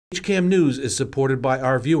HCAM News is supported by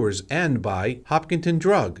our viewers and by Hopkinton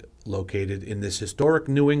Drug, located in this historic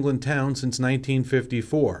New England town since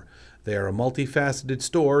 1954. They are a multifaceted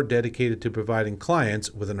store dedicated to providing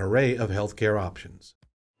clients with an array of healthcare options.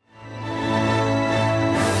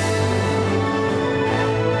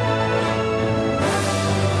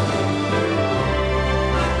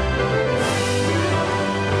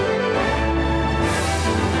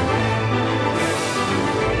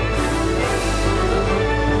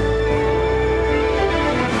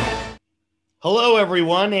 Hello,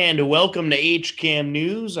 everyone, and welcome to HCAM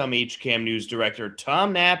News. I'm HCAM News Director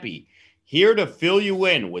Tom Nappy, here to fill you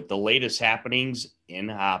in with the latest happenings in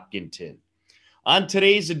Hopkinton. On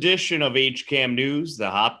today's edition of HCAM News,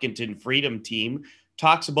 the Hopkinton Freedom Team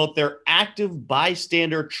talks about their active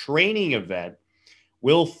bystander training event.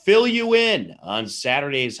 We'll fill you in on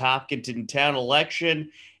Saturday's Hopkinton town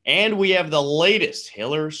election, and we have the latest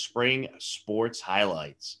Hiller Spring sports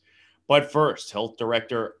highlights. But first, Health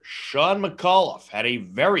Director Sean McAuliffe had a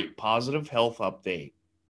very positive health update.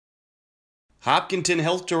 Hopkinton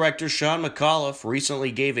Health Director Sean McAuliffe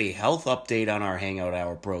recently gave a health update on our Hangout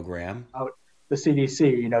Hour program. The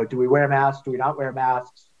CDC, do we wear masks? Do we not wear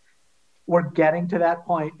masks? We're getting to that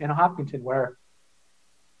point in Hopkinton where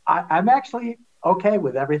I'm actually okay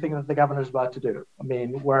with everything that the governor's about to do. I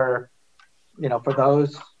mean, we're, for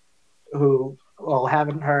those who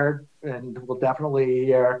haven't heard and will definitely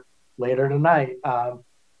hear later tonight,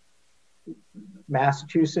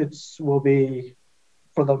 Massachusetts will be,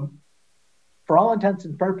 for all intents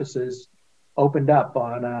and purposes, opened up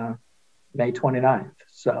on May 29th.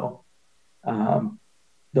 So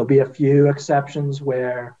there'll be a few exceptions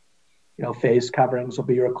where, face coverings will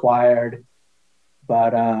be required,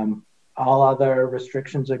 but all other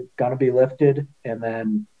restrictions are going to be lifted. And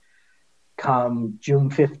then come June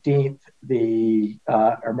 15th, the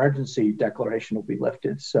emergency declaration will be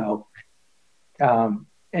lifted. So, get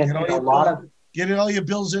all your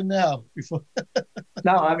bills in now. Before.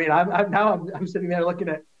 No, I mean, I'm sitting there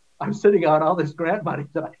I'm sitting on all this grant money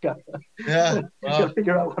that I got. Yeah, to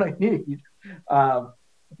figure out what I need.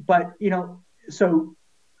 But so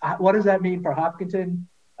what does that mean for Hopkinton?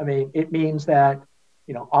 I mean, it means that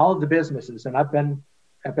all of the businesses, and I've been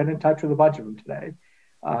in touch with a bunch of them today.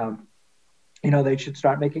 They should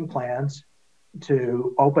start making plans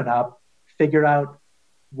to open up, figure out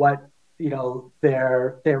what,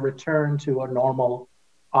 their return to a normal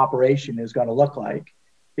operation is going to look like.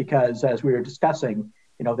 Because as we were discussing,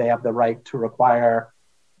 they have the right to require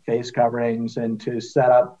face coverings and to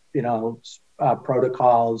set up,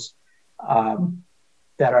 protocols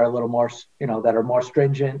that are a little more, that are more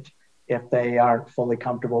stringent if they aren't fully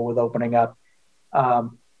comfortable with opening up.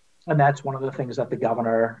 And that's one of the things that the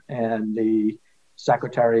governor and the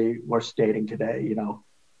secretary were stating today.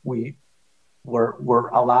 We're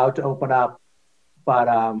allowed to open up,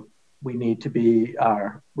 but we need to be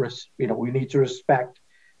we need to respect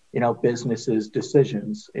businesses'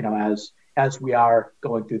 decisions as we are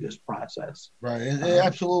going through this process. Right,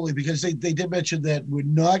 absolutely, because they did mention that we're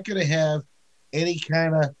not going to have any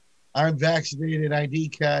kind of unvaccinated ID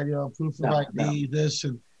card, proof of ID, this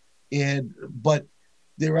but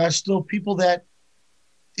there are still people that,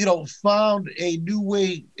 found a new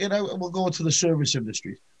way, and we'll go into the service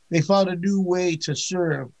industry. They found a new way to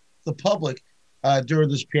serve the public during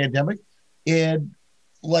this pandemic. And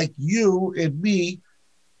like you and me,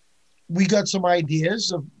 we got some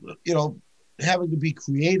ideas of, having to be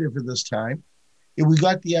creative in this time. And we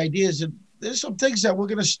got the ideas, and there's some things that we're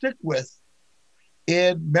going to stick with.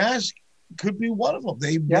 And mask could be one of them.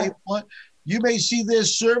 You may see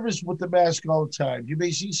this service with the mask all the time. You may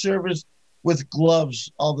see service with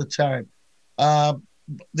gloves all the time.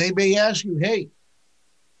 They may ask you, hey,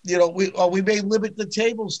 we may limit the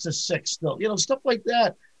tables to 6 still, stuff like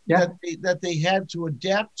that, that they had to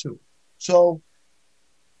adapt to. So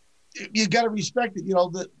you got to respect it.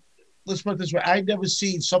 Let's put it this way. I've never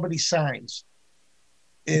seen so many signs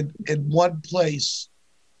in one place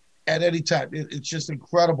at any time. It's just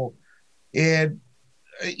incredible. And,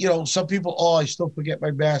 some people, I still forget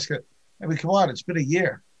my mask. I mean, come on, it's been a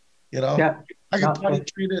year, I can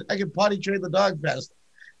potty train the dog fast,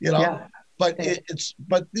 but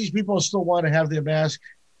but these people still want to have their mask,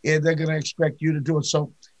 and they're going to expect you to do it.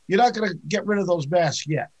 So you're not going to get rid of those masks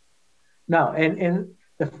yet. No. And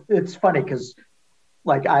it's funny because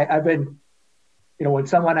I've been, when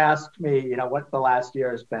someone asks me, what the last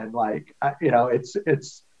year has been like,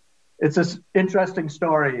 it's this interesting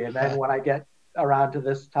story. And then when I get around to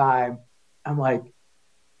this time, I'm like,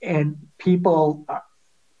 and people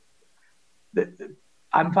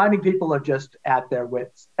I'm finding people are just at their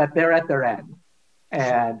wits, they're at their end,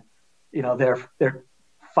 and they're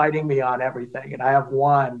fighting me on everything. And I have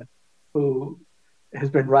one who has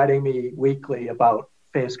been writing me weekly about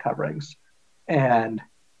face coverings. And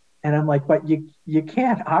I'm like, but you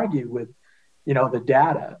can't argue with, the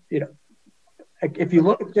data. If you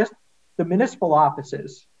look at just the municipal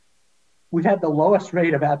offices, we've had the lowest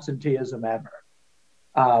rate of absenteeism ever.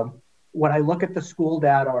 When I look at the school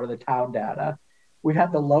data or the town data, we've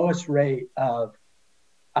had the lowest rate of,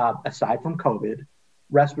 aside from COVID,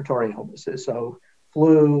 respiratory illnesses. So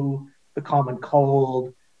flu, the common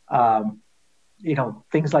cold,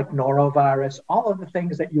 things like norovirus, all of the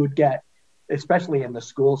things that you would get, especially in the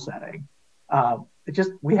school setting.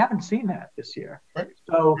 We haven't seen that this year. Right.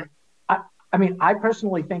 So, I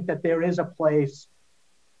personally think that there is a place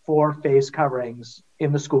for face coverings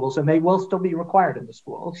in the schools, and they will still be required in the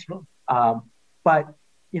schools. Sure. But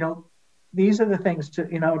these are the things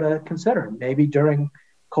to consider. Maybe during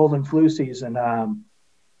cold and flu season,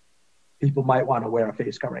 people might want to wear a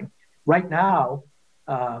face covering. Right now,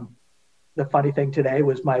 the funny thing today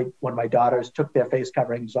was one of my daughters took their face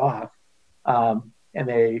coverings off, and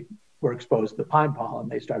they were exposed to the pine pollen.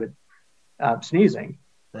 They started sneezing.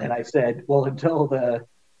 Right. And I said, well, until the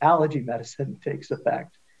allergy medicine takes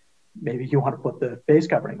effect, maybe you want to put the face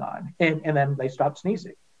covering on. And then they stopped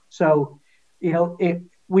sneezing. So,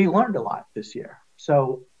 we learned a lot this year.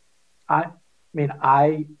 So, I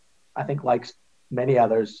think like many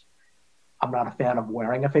others, I'm not a fan of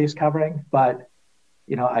wearing a face covering, but,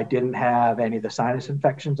 I didn't have any of the sinus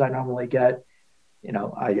infections I normally get.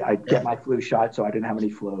 I get my flu shot, so I didn't have any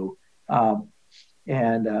flu.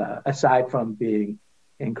 And aside from being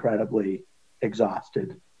incredibly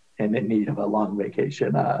exhausted and in need of a long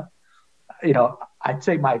vacation, I'd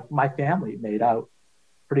say my family made out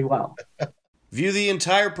pretty well. View the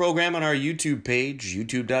entire program on our YouTube page,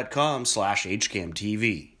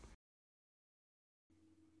 youtube.com/HCAMTV.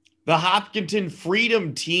 The Hopkinton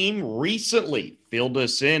Freedom Team recently filled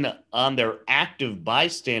us in on their active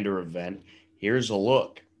bystander event. Here's a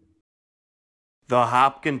look. The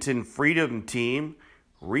Hopkinton Freedom Team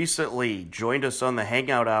recently joined us on the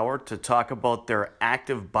Hangout Hour to talk about their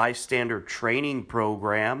active bystander training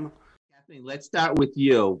program. Kathleen, let's start with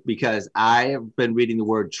you because I have been reading the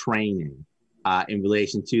word training in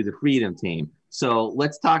relation to the Freedom Team. So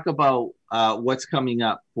let's talk about what's coming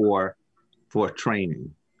up for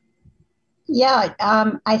training. Yeah,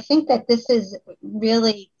 I think that this is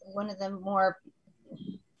really one of the more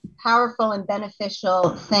powerful and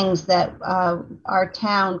beneficial things that our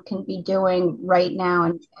town can be doing right now.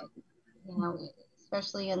 And,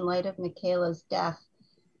 especially in light of Michaela's death,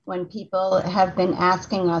 when people have been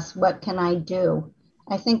asking us, what can I do?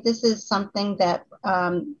 I think this is something that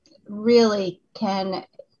really can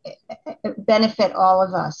benefit all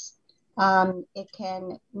of us. It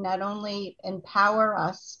can not only empower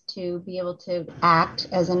us to be able to act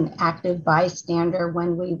as an active bystander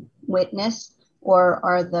when we witness or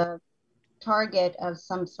are the target of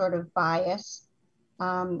some sort of bias,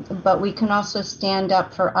 but we can also stand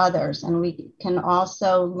up for others, and we can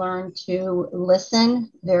also learn to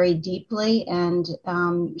listen very deeply and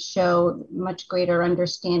show much greater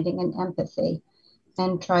understanding and empathy,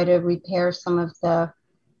 and try to repair some of the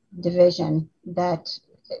division that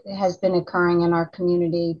has been occurring in our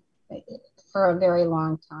community for a very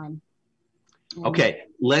long time. Okay,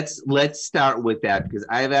 let's start with that because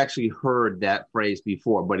I've actually heard that phrase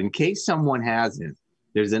before, but in case someone hasn't,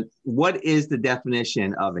 what is the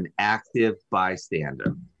definition of an active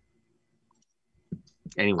bystander?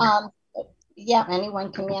 Anyone? Yeah,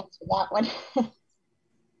 anyone can answer that one.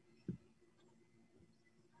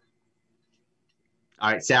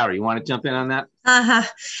 All right, Sarah, you want to jump in on that?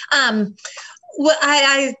 Well,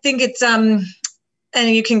 I think it's and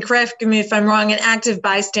you can correct me if I'm wrong, an active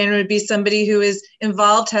bystander would be somebody who is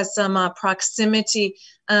involved, has some proximity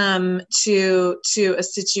to a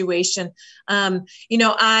situation.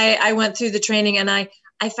 I went through the training and I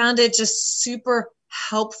found it just super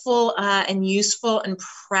helpful and useful and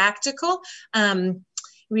practical.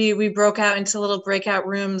 We broke out into little breakout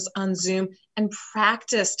rooms on Zoom and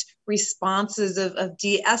practiced responses of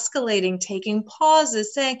de-escalating, taking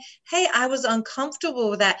pauses, saying, hey, I was uncomfortable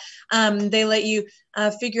with that. They let you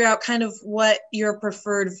figure out kind of what your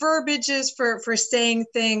preferred verbiage is for saying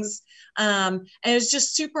things. And it was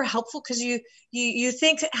just super helpful because you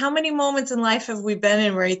think, how many moments in life have we been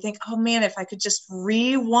in where you think, oh man, if I could just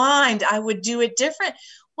rewind, I would do it different.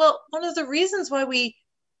 Well, one of the reasons why we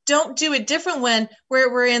don't do it different when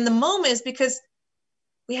we're in the moment is because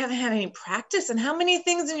we haven't had any practice. And how many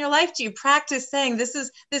things in your life do you practice saying, this is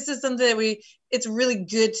something that it's really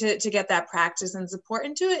good to get that practice and support,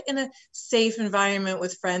 and do it in a safe environment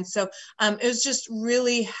with friends. So it was just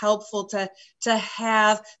really helpful to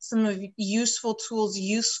have some of useful tools,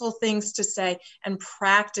 useful things to say, and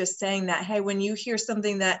practice saying that. Hey, when you hear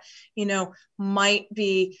something that, might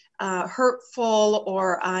be hurtful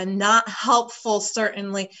or not helpful,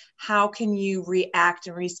 certainly, how can you react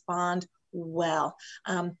and respond well?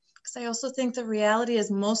 Because I also think the reality is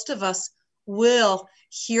most of us will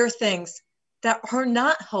hear things that are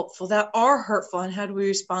not helpful, that are hurtful, and how do we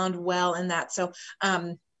respond well in that? So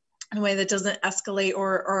in a way that doesn't escalate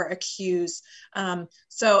or accuse. And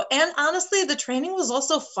honestly, the training was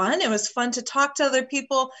also fun. It was fun to talk to other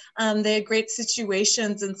people. They had great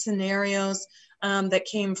situations and scenarios that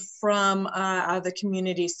came from the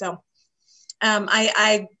community. So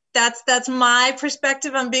that's my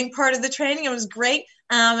perspective on being part of the training. It was great.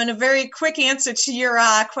 And a very quick answer to your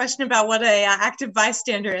question about what a active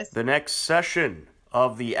bystander is. The next session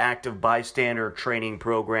of the Active Bystander Training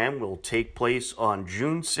Program will take place on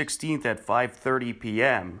June 16th at 5:30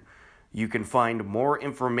 p.m. You can find more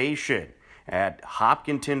information at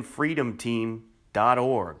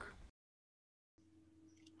hopkintonfreedomteam.org.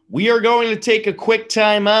 We are going to take a quick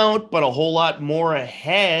time out, but a whole lot more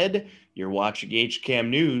ahead. You're watching HCAM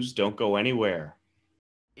News. Don't go anywhere.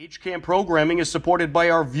 HCAM programming is supported by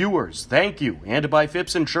our viewers, thank you, and by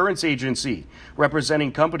Phipps Insurance Agency,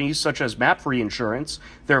 representing companies such as MapFree Insurance.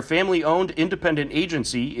 Their family-owned independent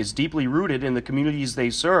agency is deeply rooted in the communities they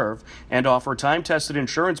serve and offer time-tested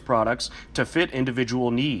insurance products to fit individual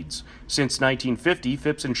needs. Since 1950,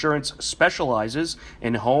 Phipps Insurance specializes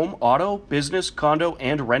in home, auto, business, condo,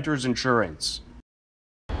 and renters insurance.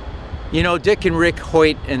 Dick and Rick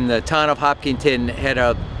Hoyt in the town of Hopkinton had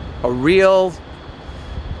a real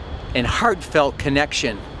and heartfelt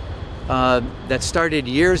connection that started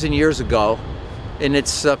years and years ago, and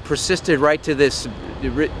it's persisted right to this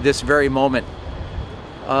very moment.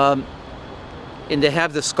 And to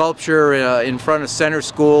have the sculpture in front of Center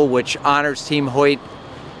School, which honors Team Hoyt,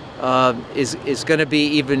 is going to be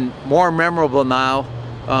even more memorable now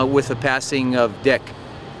with the passing of Dick.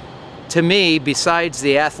 To me, besides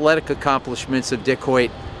the athletic accomplishments of Dick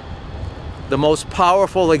Hoyt, the most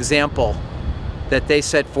powerful example that they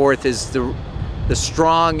set forth is the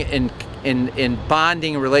strong and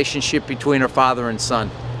bonding relationship between a father and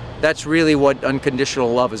son. That's really what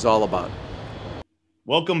unconditional love is all about.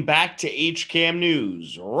 Welcome back to HCAM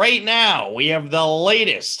News. Right now, we have the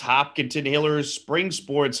latest Hopkinton Hillers spring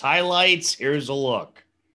sports highlights. Here's a look.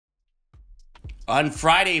 On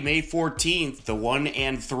Friday, May 14th, the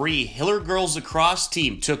 1-3 Hiller girls lacrosse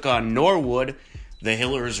team took on Norwood. The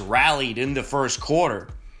Hillers rallied in the first quarter.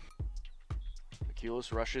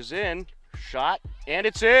 McCulis rushes in, shot, and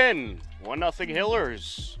it's in. 1-0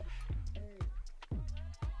 Hillers.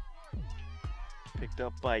 Picked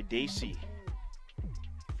up by Dacey.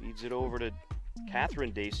 Feeds it over to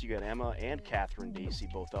Catherine Dacey. You got Emma and Catherine Dacey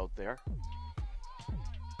both out there.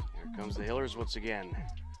 Here comes the Hillers once again.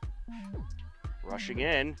 Rushing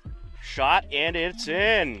in, shot, and it's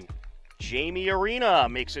in. Jamie Arena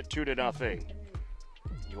makes it 2-0.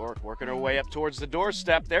 York working her way up towards the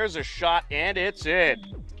doorstep. There's a shot, and it's in.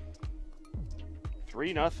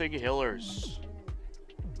 3-0 Hillers.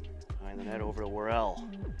 Behind the net over to Worrell.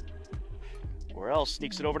 Worrell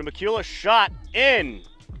sneaks it over to McCullough. Shot, in.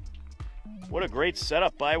 What a great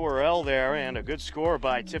setup by Worrell there, and a good score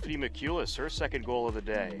by Tiffany McCulis, her second goal of the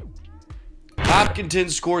day. Hopkinton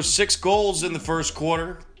scores 6 goals in the first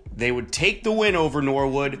quarter. They would take the win over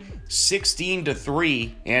Norwood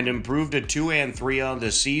 16-3 and improve to 2-3 on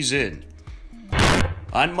the season.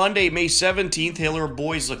 On Monday, May 17th, Hiller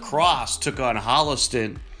boys lacrosse took on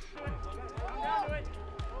Holliston.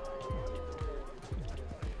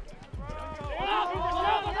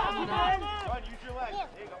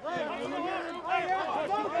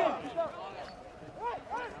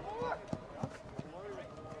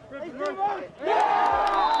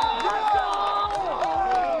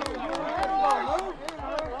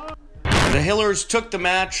 The Hillers took the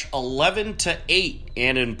match 11-8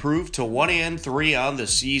 and improved to 1-3 on the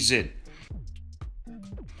season.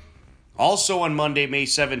 Also on Monday, May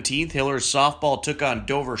 17th, Hillers softball took on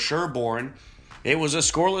Dover Sherborne. It was a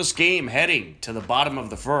scoreless game heading to the bottom of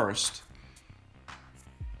the first.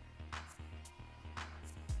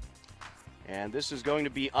 And this is going to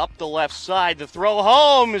be up the left side. The throw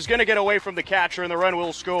home is going to get away from the catcher, and the run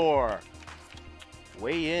will score.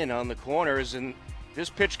 Way in on the corners, and this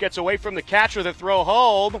pitch gets away from the catcher. The throw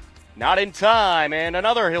home, not in time, and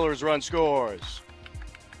another Hillers run scores.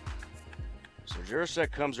 So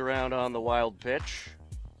Jursek comes around on the wild pitch.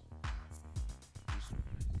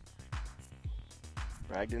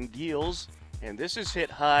 Bragdon deals, and this is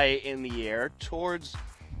hit high in the air towards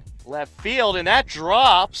left field, and that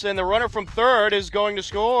drops, and the runner from third is going to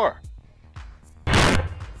score.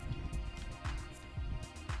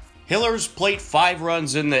 Hillers plate 5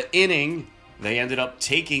 runs in the inning. They ended up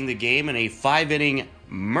taking the game in a 5-inning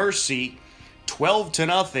mercy,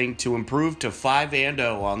 12-0 to improve to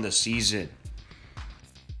 5-0 on the season.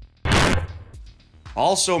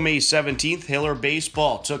 Also May 17th, Hiller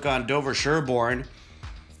baseball took on Dover Sherborne.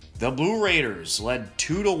 The Blue Raiders led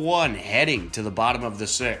 2-1 heading to the bottom of the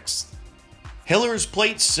 6th. Hillers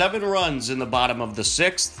plate 7 runs in the bottom of the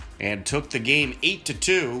 6th and took the game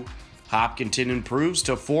 8-2. Hopkinton improves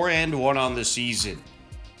to 4-1 on the season.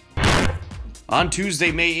 On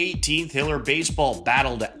Tuesday, May 18th, Hiller baseball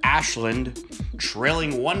battled Ashland,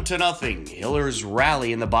 trailing 1-0. Hillers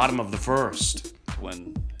rally in the bottom of the 1st.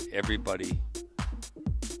 When everybody,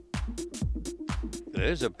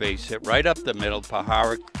 there's a base hit right up the middle.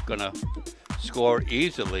 Paharik gonna score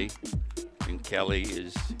easily, and Kelly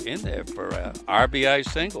is in there for a RBI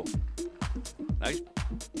single. Nice.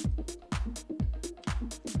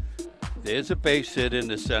 There's a base hit in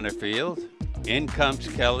the center field. In comes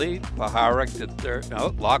Kelly. Paharik to third.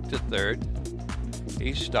 No, locked to third.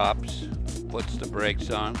 He stops, puts the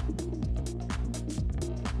brakes on.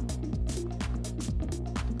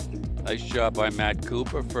 Nice job by Matt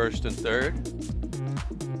Cooper, first and third.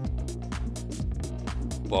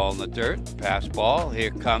 Ball in the dirt, pass ball.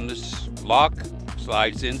 Here comes Locke,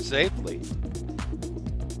 slides in safely.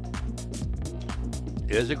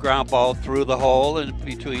 Here's a ground ball through the hole in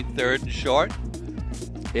between third and short.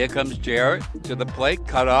 Here comes Jarrett to the plate,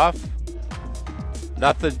 cut off.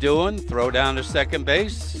 Nothing doing, throw down to second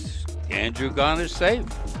base. Andrew Gunn is safe.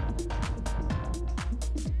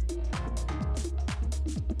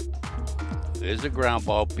 There's a ground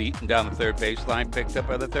ball beaten down the third baseline, picked up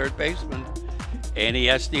by the third baseman, and he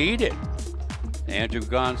has to eat it. Andrew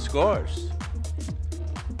Gunn scores.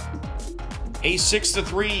 A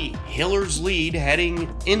 6-3 Hillers lead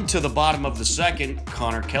heading into the bottom of the 2nd.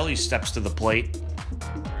 Connor Kelly steps to the plate.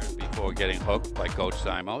 Before getting hooked by Coach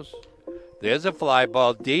Simos. There's a fly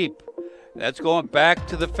ball deep. That's going back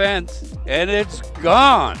to the fence, and it's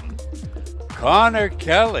gone. Connor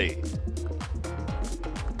Kelly.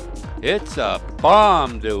 It's a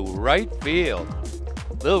bomb to right field.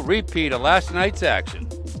 Little repeat of last night's action.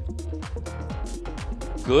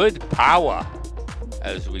 Good power,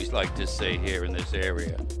 as we like to say here in this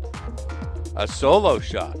area. A solo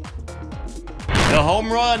shot. The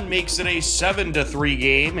home run makes it a 7-3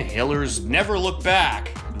 game. Hillers never look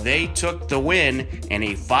back. They took the win in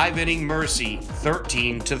a 5-inning mercy,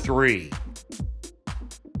 13-3.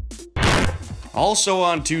 Also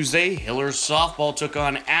on Tuesday, Hillers softball took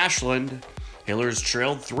on Ashland. Hillers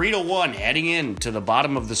trailed 3-1 heading into the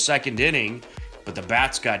bottom of the 2nd inning, but the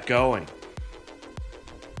bats got going.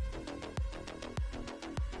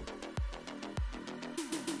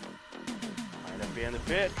 Right up in the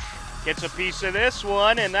pitch. Gets a piece of this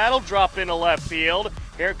one, and that'll drop into left field.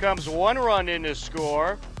 Here comes 1 run in to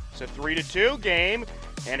score. It's a 3-2 game,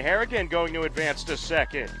 and Harrigan going to advance to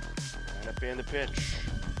second. Right up in the pitch.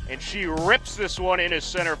 And she rips this one into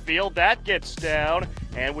center field. That gets down,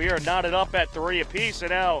 and we are knotted up at 3 apiece. And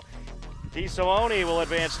now DeSimone will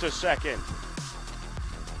advance to second.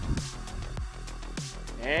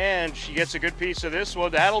 And she gets a good piece of this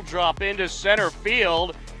one. That'll drop into center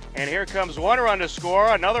field. And here comes 1 run to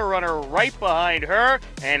score, another runner right behind her,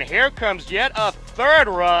 and here comes yet a 3rd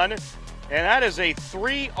run, and that is a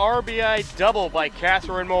 3 RBI double by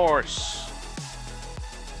Catherine Morse.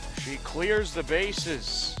 She clears the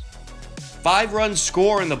bases. 5 runs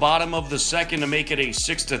score in the bottom of the 2nd to make it a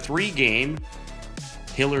 6-3 game.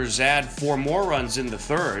 Hillers add 4 more runs in the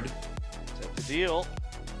 3rd. That's the deal.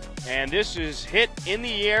 And this is hit in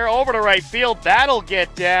the air over to right field. That'll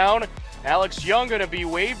get down. Alex Young going to be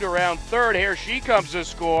waved around third. Here she comes to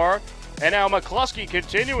score. And now McCluskey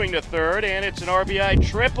continuing to third, and it's an RBI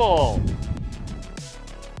triple.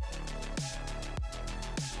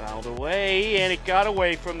 Fouled away, and it got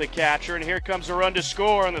away from the catcher. And here comes a run to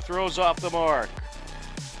score, and the throw's off the mark.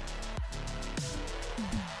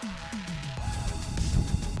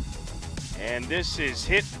 And this is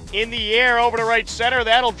hit in the air over to right center.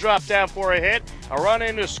 That'll drop down for a hit. A run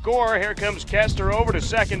in to score. Here comes Kester over to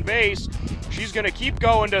second base. She's going to keep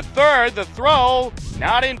going to third. The throw,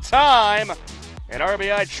 not in time. An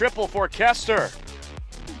RBI triple for Kester.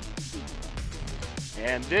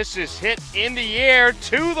 And this is hit in the air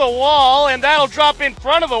to the wall, and that'll drop in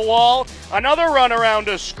front of the wall. Another run around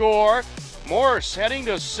to score. Morse heading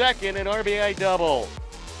to second, an RBI double.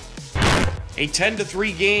 A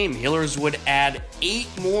 10-3 game. Hillers would add 8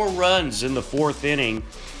 more runs in the 4th inning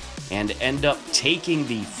and end up taking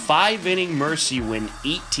the 5-inning mercy win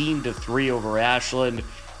 18-3 over Ashland.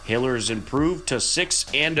 Hillers improved to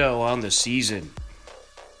 6-0 on the season.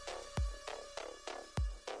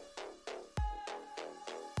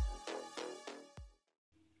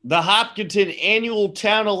 The Hopkinton annual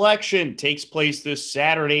town election takes place this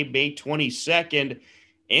Saturday, May 22nd.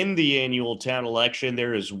 In the annual town election,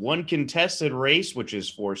 there is one contested race, which is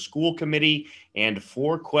for school committee, and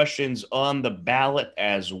 4 questions on the ballot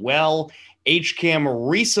as well. HCAM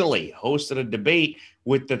recently hosted a debate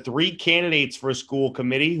with the 3 candidates for school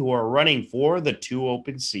committee who are running for the 2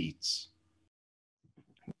 open seats.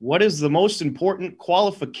 What is the most important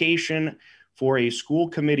qualification for a school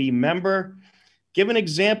committee member? Give an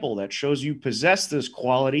example that shows you possess this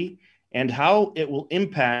quality and how it will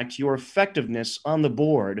impact your effectiveness on the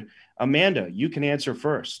board. Amanda, you can answer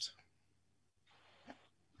first.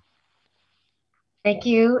 Thank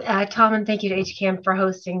you, Tom, and thank you to HCAM for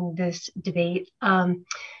hosting this debate.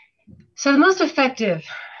 So the most effective,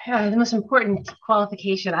 the most important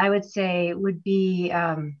qualification, I would say, would be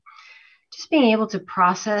just being able to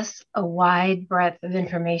process a wide breadth of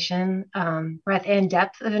information, breadth and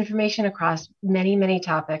depth of information across many, many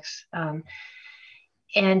topics,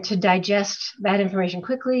 and to digest that information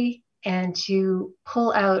quickly and to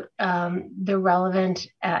pull out the relevant,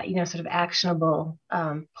 sort of actionable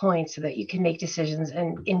points so that you can make decisions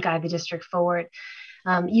and guide the district forward.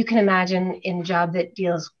 You can imagine in a job that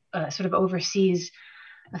deals, sort of oversees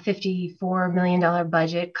a $54 million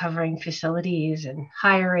budget covering facilities and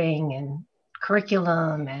hiring and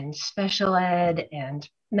curriculum and special ed and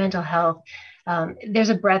mental health. There's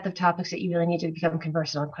a breadth of topics that you really need to become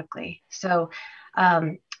conversant on quickly. So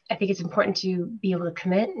I think it's important to be able to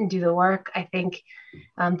commit and do the work. I think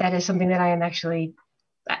that is something that I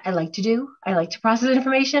like to do. I like to process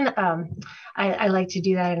information. I like to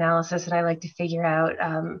do that analysis, and I like to figure out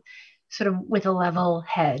sort of with a level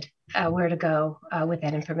head where to go with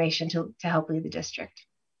that information to help lead the district.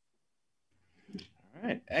 All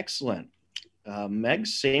right, excellent. Meg,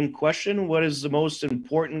 same question. What is the most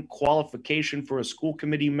important qualification for a school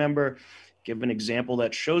committee member? Give an example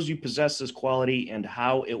that shows you possess this quality and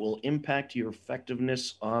how it will impact your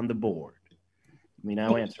effectiveness on the board. Let me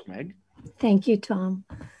now answer, Meg. Thank you, Tom.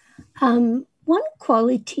 One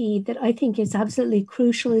quality that I think is absolutely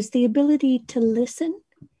crucial is the ability to listen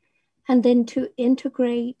and then to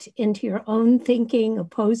integrate into your own thinking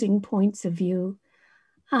opposing points of view.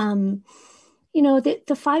 The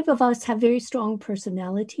 5 of us have very strong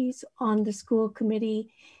personalities on the school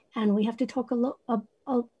committee, and we have to talk about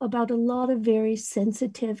a lot of very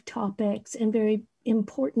sensitive topics and very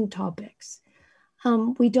important topics.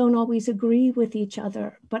 We don't always agree with each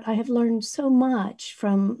other, but I have learned so much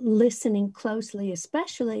from listening closely,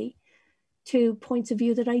 especially to points of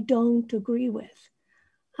view that I don't agree with.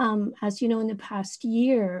 As you know, in the past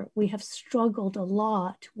year, we have struggled a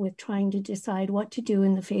lot with trying to decide what to do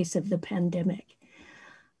in the face of the pandemic.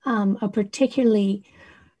 A particularly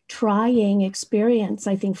trying experience,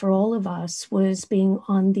 I think, for all of us was being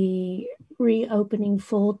on the reopening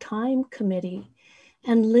full-time committee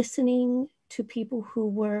and listening to people who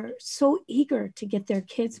were so eager to get their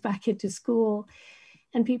kids back into school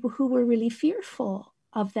and people who were really fearful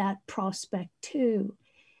of that prospect too.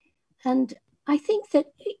 And I think that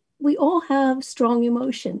we all have strong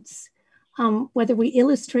emotions. Whether we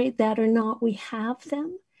illustrate that or not, we have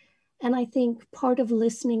them. And I think part of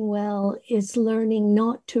listening well is learning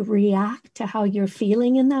not to react to how you're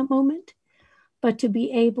feeling in that moment, but to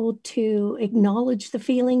be able to acknowledge the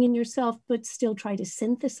feeling in yourself, but still try to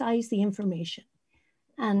synthesize the information.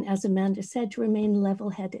 And as Amanda said, to remain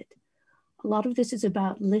level-headed. A lot of this is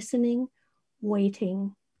about listening,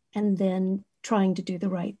 waiting, and then trying to do the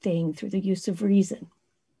right thing through the use of reason.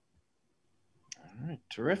 All right,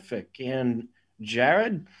 terrific. And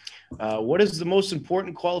Jared, what is the most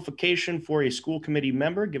important qualification for a school committee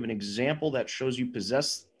member? Give an example that shows you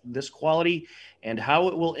possess this quality and how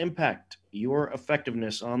it will impact your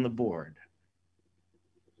effectiveness on the board.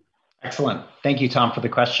 Excellent. Thank you, Tom, for the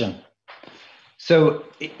question. So,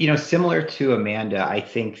 similar to Amanda, I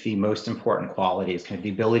think the most important quality is kind of the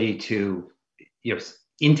ability to,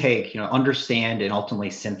 intake, understand and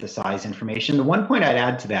ultimately synthesize information. The one point I'd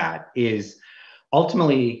add to that is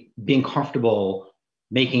ultimately being comfortable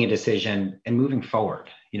making a decision and moving forward.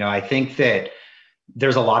 I think that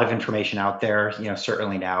there's a lot of information out there,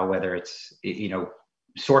 certainly now, whether it's,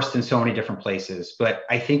 sourced in so many different places, but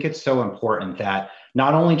I think it's so important that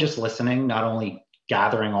not only just listening, not only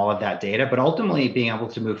gathering all of that data, but ultimately being able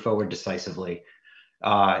to move forward decisively.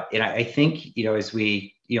 And I think, as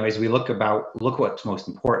we, as we look what's most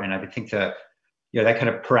important, I would think that kind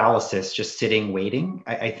of paralysis, just sitting, waiting,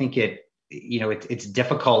 I think it's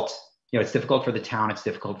difficult. It's difficult for the town. It's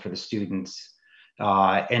difficult for the students.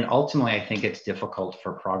 And ultimately, I think it's difficult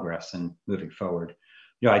for progress and moving forward.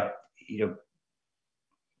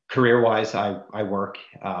 Career-wise, I work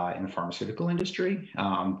in the pharmaceutical industry,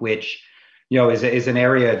 which is an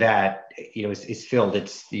area that is filled.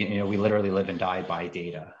 It's we literally live and die by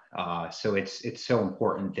data. So it's so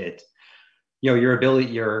important that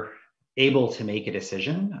you're able to make a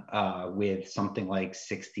decision with something like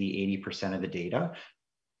 60-80% of the data.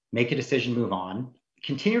 Make a decision, move on,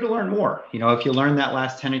 continue to learn more. If you learn that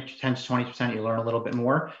last 10 to 20%, you learn a little bit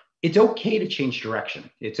more. It's okay to change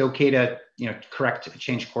direction. It's okay to,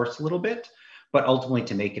 change course a little bit, but ultimately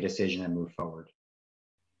to make a decision and move forward.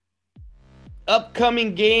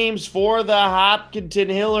 Upcoming games for the Hopkinton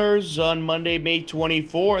Hillers on Monday, May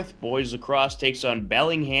 24th. Boys lacrosse takes on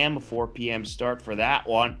Bellingham, a 4 p.m. start for that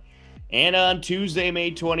one. And on Tuesday,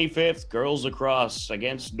 May 25th, girls lacrosse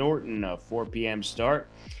against Norton, a 4 p.m. start.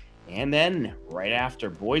 And then right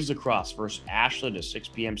after, boys lacrosse versus Ashland, a 6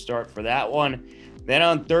 p.m. start for that one. Then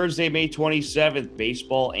on Thursday, May 27th,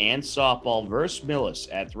 baseball and softball versus Millis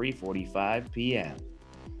at 3:45 p.m.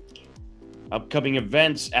 Upcoming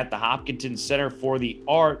events at the Hopkinton Center for the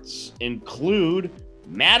Arts include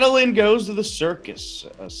Madeline Goes to the Circus,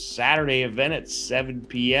 a Saturday event at 7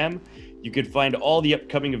 p.m. You can find all the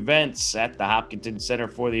upcoming events at the Hopkinton Center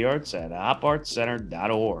for the Arts at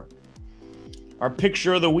hopartscenter.org. Our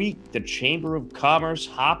picture of the week, the Chamber of Commerce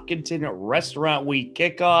Hopkinton Restaurant Week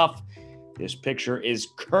kickoff. This picture is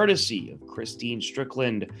courtesy of Christine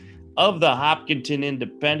Strickland of the Hopkinton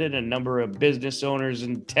Independent, a number of business owners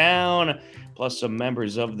in town, plus some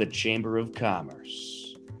members of the Chamber of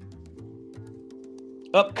Commerce.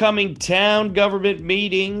 Upcoming town government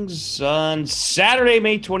meetings on Saturday,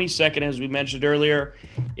 May 22nd, as we mentioned earlier,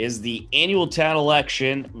 is the annual town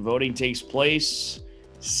election. Voting takes place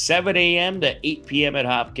 7 a.m. to 8 p.m. at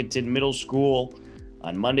Hopkinton Middle School.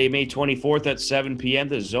 On Monday, May 24th at 7 p.m.,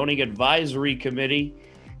 the Zoning Advisory Committee.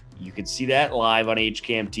 You can see that live on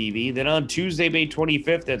HCAM TV. Then on Tuesday, May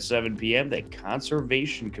 25th at 7 p.m., the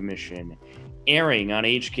Conservation Commission airing on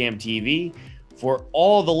HCAM TV. For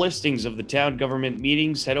all the listings of the town government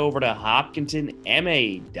meetings, head over to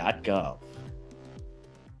hopkintonma.gov.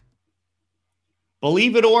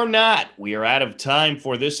 Believe it or not, we are out of time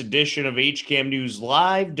for this edition of HCAM News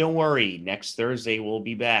Live. Don't worry, next Thursday we'll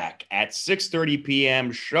be back at 6:30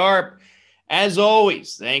 p.m. sharp. As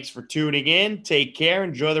always, thanks for tuning in. Take care.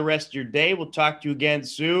 Enjoy the rest of your day. We'll talk to you again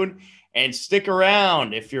soon. And stick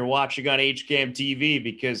around if you're watching on HCAM TV,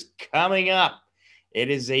 because coming up,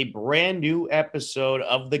 it is a brand new episode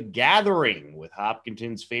of The Gathering with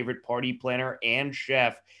Hopkinton's favorite party planner and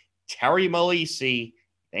chef, Terry Malisi.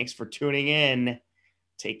 Thanks for tuning in.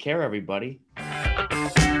 Take care, everybody.